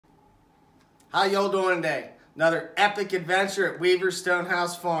How y'all doing today? Another epic adventure at Weaver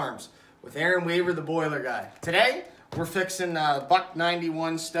Stonehouse Farms with Aaron Weaver, the boiler guy. Today, we're fixing a Buck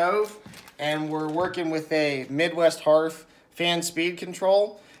 91 stove, and we're working with a Midwest Hearth fan speed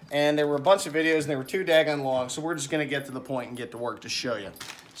control. And there were a bunch of videos, and they were too daggone long, so we're just gonna get to the point and get to work to show you.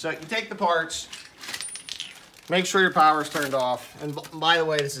 So you take the parts, make sure your power's turned off. And by the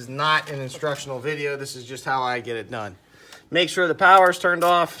way, this is not an instructional video. This is just how I get it done. Make sure the power's turned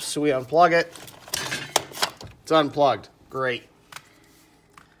off, so we unplug it. It's unplugged. Great.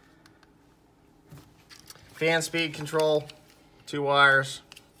 Fan speed control, 2 wires,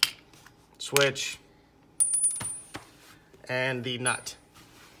 switch, and the nut.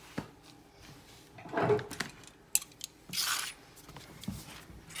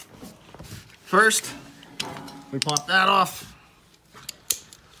 First, we pop that off.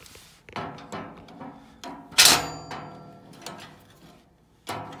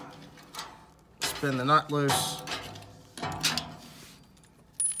 Spin the nut loose.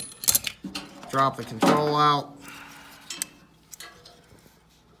 Drop the control out.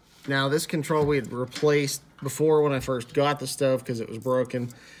 Now this control we had replaced before when I first got the stove because it was broken.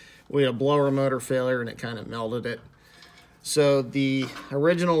 We had a blower motor failure and it kind of melted it. So the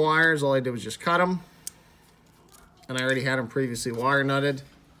original wires, all I did was just cut them. And I already had them previously wire nutted.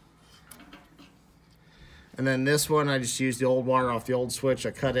 And then this one, I just used the old wire off the old switch.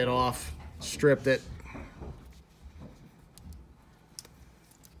 I cut it off, stripped it.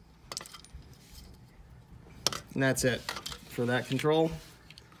 And that's it for that control.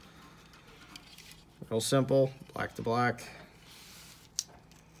 Real simple, black to black.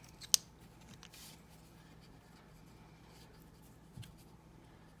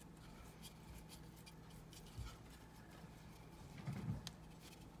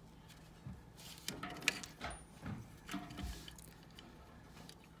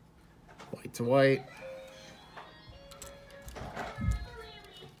 White to white.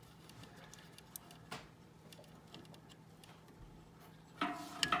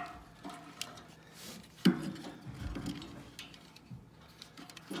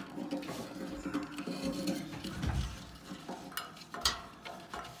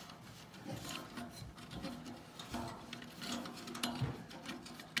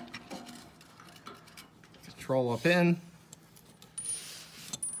 Control up in.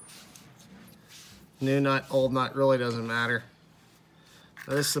 New nut, old nut, really doesn't matter.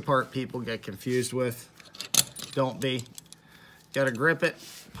 Now, this is the part people get confused with. Don't be. Gotta grip it,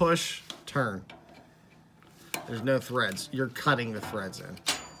 push, turn. There's no threads. You're cutting the threads in.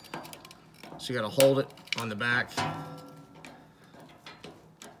 So you gotta hold it on the back.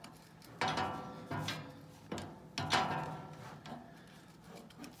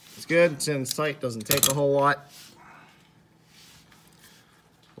 It's good, it's in tight, doesn't take a whole lot.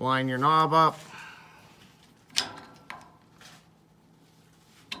 Line your knob up.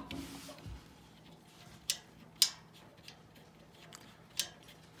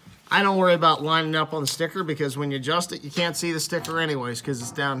 I don't worry about lining up on the sticker because when you adjust it, you can't see the sticker anyways because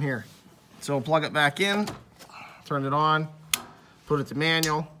it's down here. So we'll plug it back in, turn it on, put it to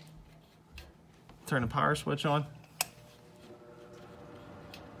manual, turn the power switch on.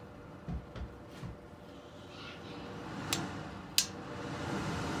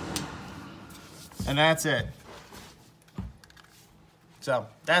 And that's it. So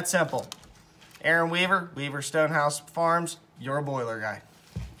that's simple. Aaron Weaver, Weaver Stonehouse Farms, your boiler guy.